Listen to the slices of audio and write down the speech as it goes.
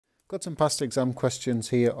Got some past exam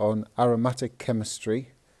questions here on aromatic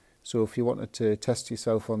chemistry. So if you wanted to test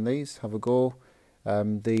yourself on these, have a go.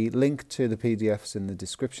 The link to the PDFs in the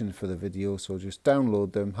description for the video, so just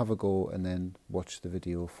download them, have a go, and then watch the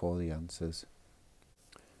video for the answers.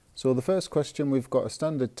 So the first question, we've got a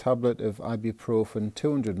standard tablet of ibuprofen,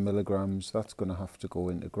 200 milligrams. That's going to have to go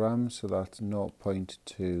into grams, so that's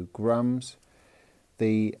 0.2 grams.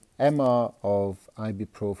 The MR of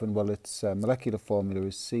ibuprofen, well, its molecular formula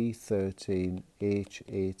is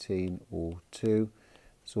C13H18O2,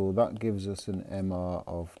 so that gives us an MR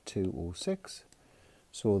of 206.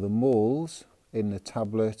 So the moles in the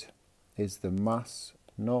tablet is the mass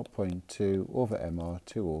 0.2 over MR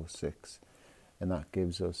 206, and that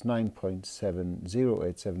gives us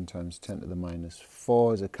 9.7087 times 10 to the minus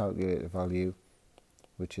 4 as a calculated value,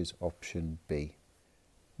 which is option B.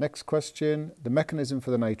 Next question, the mechanism for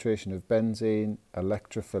the nitration of benzene,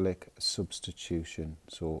 electrophilic substitution,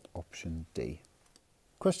 so option D.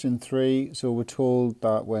 Question 3, so we're told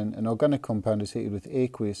that when an organic compound is heated with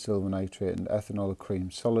aqueous silver nitrate and ethanol or cream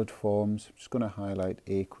solid forms, I'm just going to highlight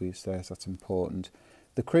aqueous there, so that's important.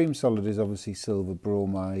 The cream solid is obviously silver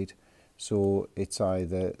bromide, so it's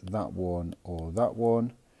either that one or that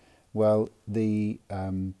one. Well, the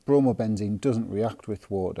bromobenzene doesn't react with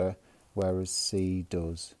water, whereas C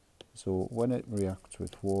does. So when it reacts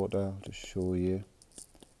with water, I'll just show you,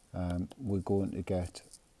 we're going to get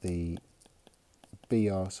the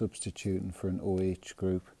Br substituting for an OH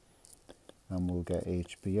group, and we'll get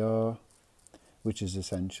HBr, which is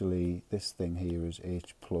essentially, this thing here is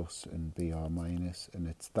H plus and Br minus, and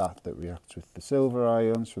it's that reacts with the silver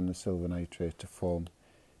ions from the silver nitrate to form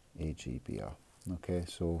AgBr. Okay,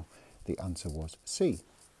 so the answer was C.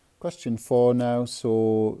 Question 4 now,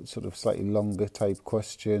 so sort of slightly longer type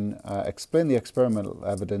question. Explain the experimental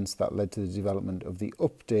evidence that led to the development of the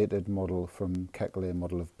updated model from Kekulé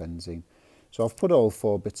model of benzene. So I've put all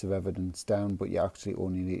 4 bits of evidence down, but you actually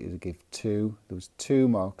only needed to give 2. There was 2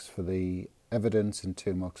 marks for the evidence and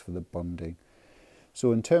 2 marks for the bonding.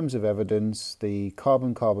 So in terms of evidence, the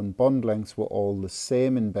carbon-carbon bond lengths were all the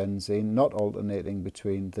same in benzene, not alternating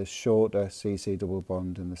between the shorter CC double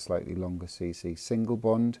bond and the slightly longer CC single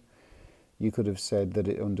bond. You could have said that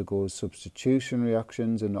it undergoes substitution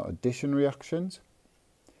reactions and not addition reactions.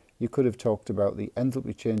 You could have talked about the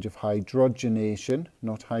enthalpy change of hydrogenation,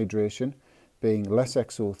 not hydration, being less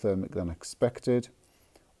exothermic than expected.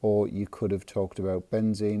 Or you could have talked about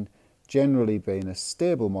benzene generally being a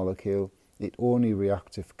stable molecule. It only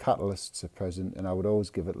reacts if catalysts are present, and I would always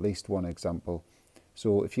give at least one example.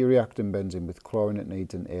 So if you're reacting benzene with chlorine, it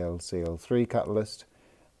needs an AlCl3 catalyst.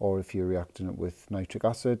 Or if you're reacting it with nitric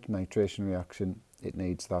acid, nitration reaction, it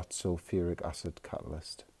needs that sulfuric acid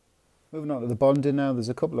catalyst. Moving on to the bonding now, there's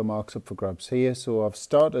a couple of marks up for grabs here. So I've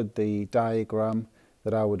started the diagram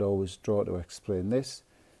that I would always draw to explain this.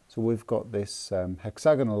 So we've got this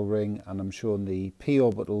hexagonal ring, and I'm showing the p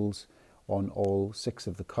orbitals on all 6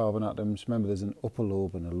 of the carbon atoms. Remember, there's an upper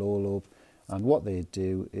lobe and a lower lobe, and what they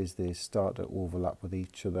do is they start to overlap with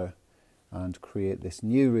each other and create this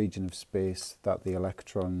new region of space that the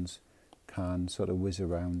electrons can sort of whiz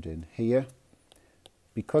around in here.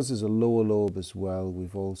 Because there's a lower lobe as well,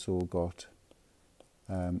 we've also got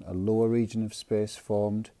a lower region of space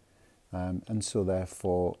formed, and so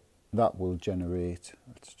therefore that will generate,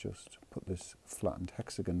 let's just put this flattened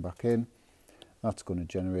hexagon back in, that's going to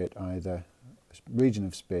generate either a region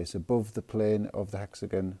of space above the plane of the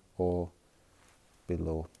hexagon or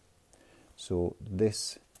below. So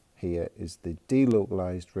this here is the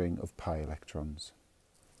delocalized ring of pi electrons.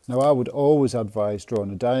 Now I would always advise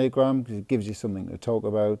drawing a diagram because it gives you something to talk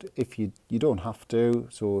about. If you don't have to,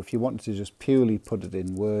 so if you wanted to just purely put it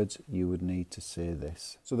in words, you would need to say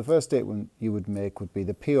this. So the first statement you would make would be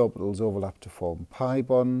the p orbitals overlap to form pi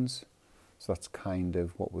bonds. So that's kind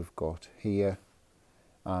of what we've got here.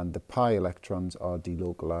 And the pi electrons are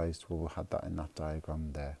delocalized. Well, we had that in that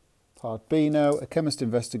diagram there. Part B now, a chemist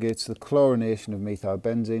investigates the chlorination of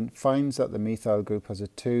methylbenzene, finds that the methyl group has a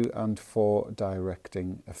 2 and 4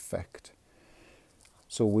 directing effect.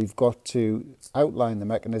 So we've got to outline the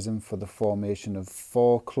mechanism for the formation of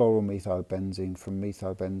 4-chloromethylbenzene from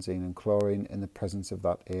methylbenzene and chlorine in the presence of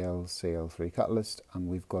that AlCl3 catalyst, and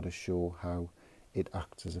we've got to show how it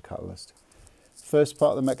acts as a catalyst. First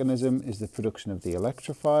part of the mechanism is the production of the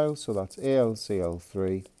electrophile, so that's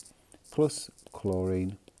AlCl3 plus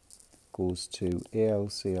chlorine goes to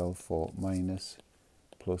AlCl4 minus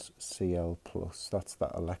plus Cl plus. That's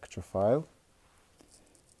that electrophile.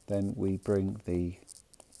 Then we bring the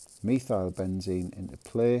methylbenzene into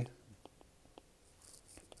play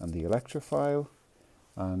and the electrophile,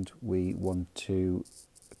 and we want to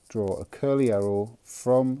draw a curly arrow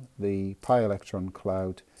from the pi electron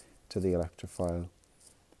cloud to the electrophile,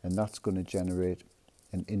 and that's going to generate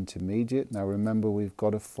an intermediate. Now remember, we've got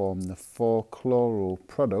to form the 4-chloro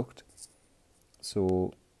product,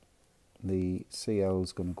 so the Cl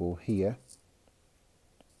is going to go here,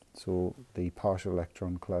 so the partial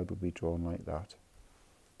electron cloud will be drawn like that.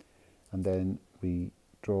 And then we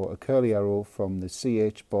draw a curly arrow from the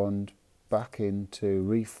CH bond back in to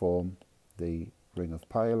reform the ring of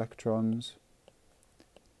pi electrons,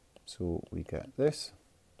 so we get this,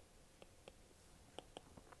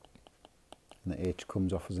 and the H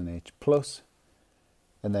comes off as an H plus.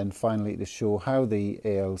 And then finally, to show how the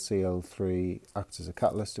AlCl3 acts as a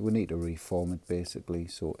catalyst, we need to reform it basically.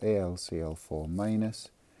 So AlCl4 minus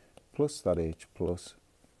plus that H plus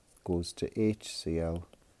goes to HCl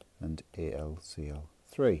and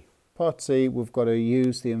AlCl3. Part C, we've got to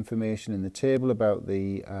use the information in the table about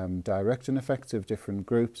the directing effects of different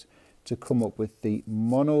groups to come up with the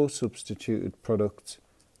mono-substituted products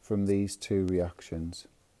from these two reactions.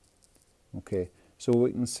 Okay, so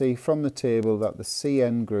we can see from the table that the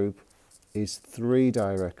CN group is 3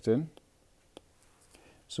 directing.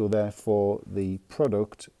 So therefore the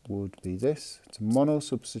product would be this. It's mono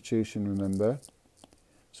substitution, remember.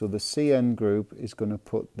 So the CN group is going to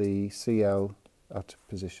put the Cl at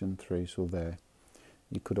position 3, so there.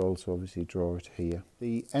 You could also obviously draw it here.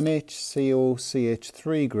 The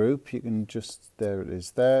NHCOCH3 group, you can just, there it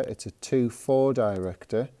is there. It's a 2,4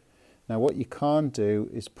 director. Now what you can't do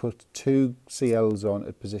is put 2 Cl's on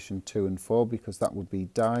at position 2 and 4 because that would be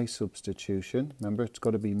di-substitution. Remember, it's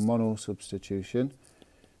got to be mono-substitution.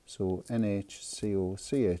 So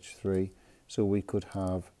NHCOCH3, so we could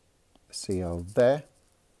have a Cl there,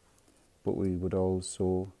 but we would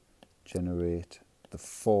also generate the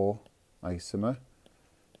 4 isomer,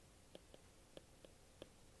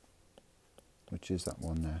 which is that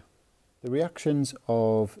one there. The reactions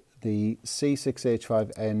of the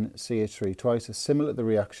C6H5N CH3 twice are similar to the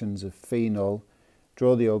reactions of phenol.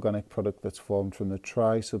 Draw the organic product that's formed from the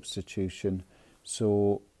tri-substitution.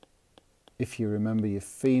 So if you remember your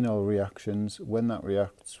phenol reactions, when that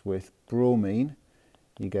reacts with bromine,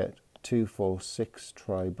 you get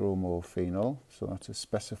 2,4,6-tribromophenol. So that's a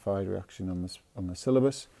specified reaction on the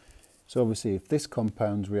syllabus. So obviously if this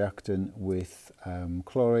compound's reacting with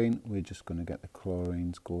chlorine, we're just going to get the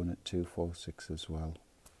chlorines going at 2,4,6 as well.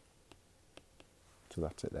 So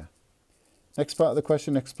that's it there. Next part of the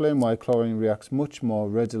question, explain why chlorine reacts much more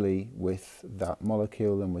readily with that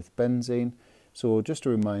molecule than with benzene. So just a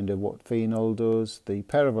reminder what phenol does. The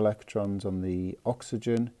pair of electrons on the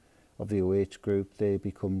oxygen of the OH group, they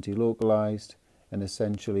become delocalized and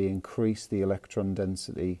essentially increase the electron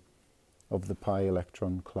density of the pi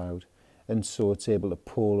electron cloud. And so it's able to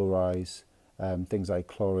polarize things like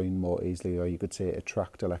chlorine more easily, or you could say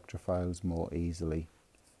attract electrophiles more easily.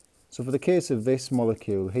 So for the case of this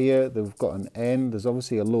molecule here, they've got an N. There's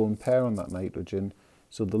obviously a lone pair on that nitrogen.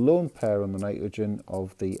 So the lone pair on the nitrogen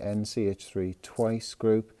of the NCH3 twice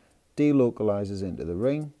group delocalizes into the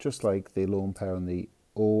ring, just like the lone pair on the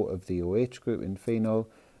O of the OH group in phenol.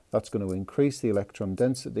 That's going to increase the electron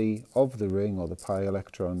density of the ring, or the pi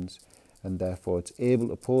electrons, and therefore it's able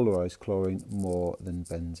to polarize chlorine more than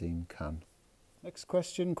benzene can. Next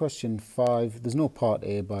question, question 5. There's no part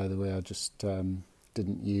A, by the way. I just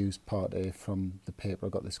didn't use part A from the paper I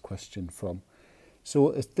got this question from.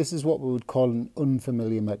 So this is what we would call an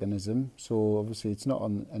unfamiliar mechanism. So obviously it's not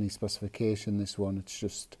on any specification, this one. It's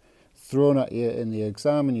just thrown at you in the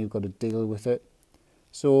exam and you've got to deal with it.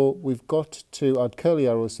 So we've got to add curly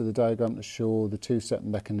arrows to the diagram to show the two-step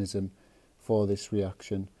mechanism for this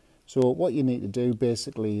reaction. So what you need to do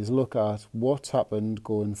basically is look at what's happened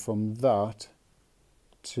going from that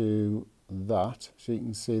to that. So you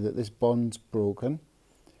can see that this bond's broken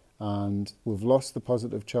and we've lost the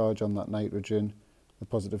positive charge on that nitrogen. The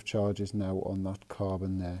positive charge is now on that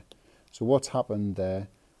carbon there. So what's happened there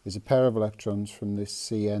is a pair of electrons from this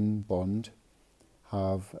CN bond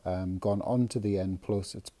have gone onto the N+,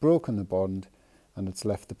 it's broken the bond and it's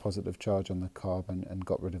left the positive charge on the carbon and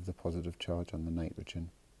got rid of the positive charge on the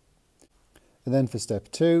nitrogen. And then for step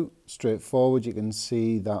 2, straightforward, you can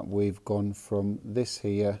see that we've gone from this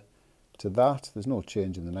here to that. There's no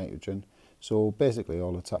change in the nitrogen. So basically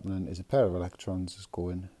all that's happening is a pair of electrons is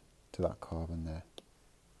going to that carbon there.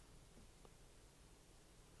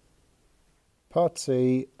 Part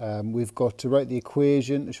C, we've got to write the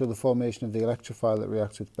equation to show the formation of the electrophile that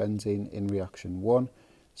reacts with benzene in reaction 1.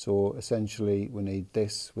 So essentially we need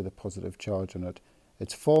this with a positive charge on it.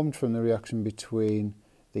 It's formed from the reaction between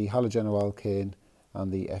the halogenoalkane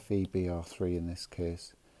and the FeBr3 in this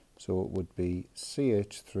case. So it would be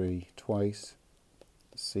CH3 twice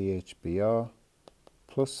CHBr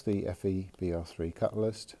plus the FeBr3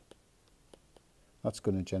 catalyst. That's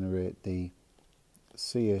going to generate the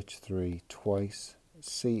CH3 twice,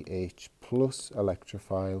 CH plus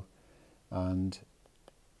electrophile, and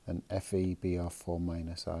an FeBr4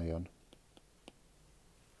 minus ion.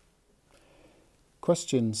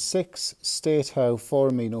 Question 6. State how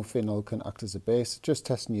 4-aminophenol can act as a base. Just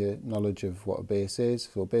testing your knowledge of what a base is.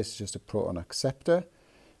 So a base is just a proton acceptor.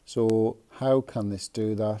 So how can this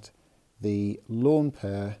do that? The lone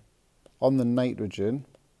pair on the nitrogen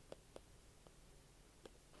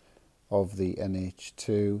of the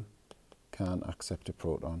NH2 can accept a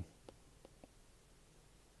proton,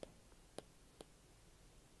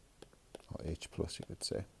 or H plus you could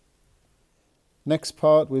say. Next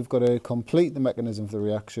part, we've got to complete the mechanism of the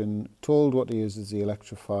reaction, told what to use as the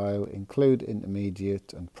electrophile, include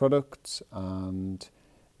intermediate and products, and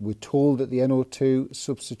we're told that the NO2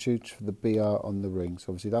 substitutes for the Br on the ring.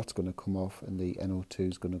 So obviously that's going to come off and the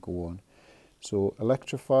NO2 is going to go on. So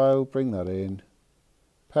electrophile, bring that in.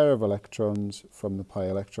 Pair of electrons from the pi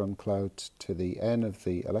electron cloud to the N of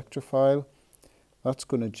the electrophile. That's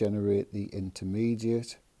going to generate the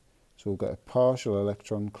intermediate. So we'll get a partial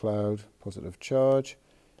electron cloud, positive charge.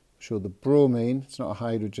 Show the bromine, it's not a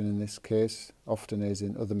hydrogen in this case, often is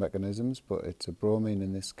in other mechanisms, but it's a bromine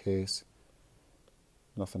in this case.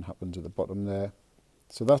 Nothing happens at the bottom there.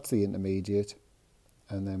 So that's the intermediate.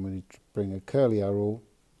 And then we bring a curly arrow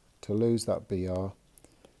to lose that Br.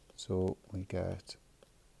 So we get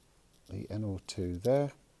the NO2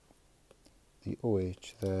 there, the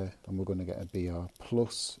OH there, and we're going to get a Br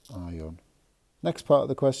plus ion. Next part of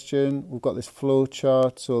the question, we've got this flow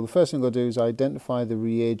chart. So the first thing we're going to do is identify the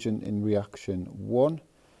reagent in reaction 1.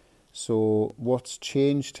 So what's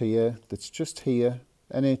changed here, that's just here,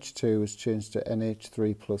 NH2 has changed to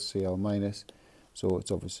NH3 plus Cl minus, so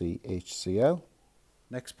it's obviously HCl.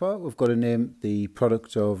 Next part, we've got to name the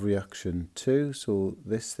product of reaction 2, so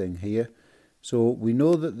this thing here. So we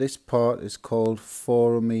know that this part is called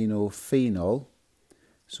 4-aminophenol,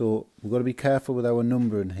 so we've got to be careful with our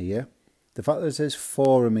numbering here. The fact that it says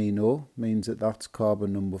 4-amino means that that's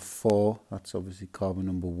carbon number 4, that's obviously carbon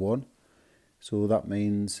number 1. So that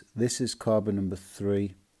means this is carbon number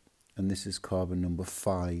 3 and this is carbon number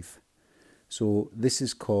 5. So this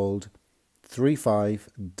is called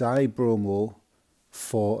 3,5-dibromo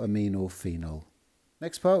 4-aminophenol.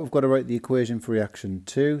 Next part, we've got to write the equation for reaction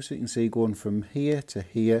 2. So you can see going from here to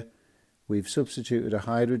here, we've substituted a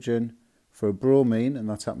hydrogen for a bromine, and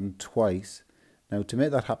that's happened twice. Now to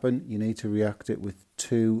make that happen, you need to react it with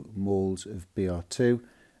 2 moles of Br2,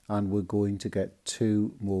 and we're going to get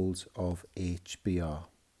 2 moles of HBr.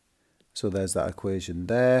 So there's that equation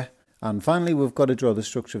there. And finally, we've got to draw the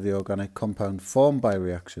structure of the organic compound formed by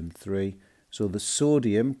reaction 3. So the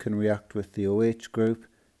sodium can react with the OH group,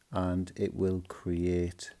 and it will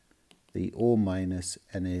create the O minus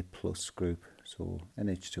Na plus group. So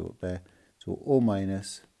NH2 up there. So O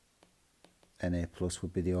minus Na plus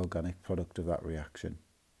would be the organic product of that reaction.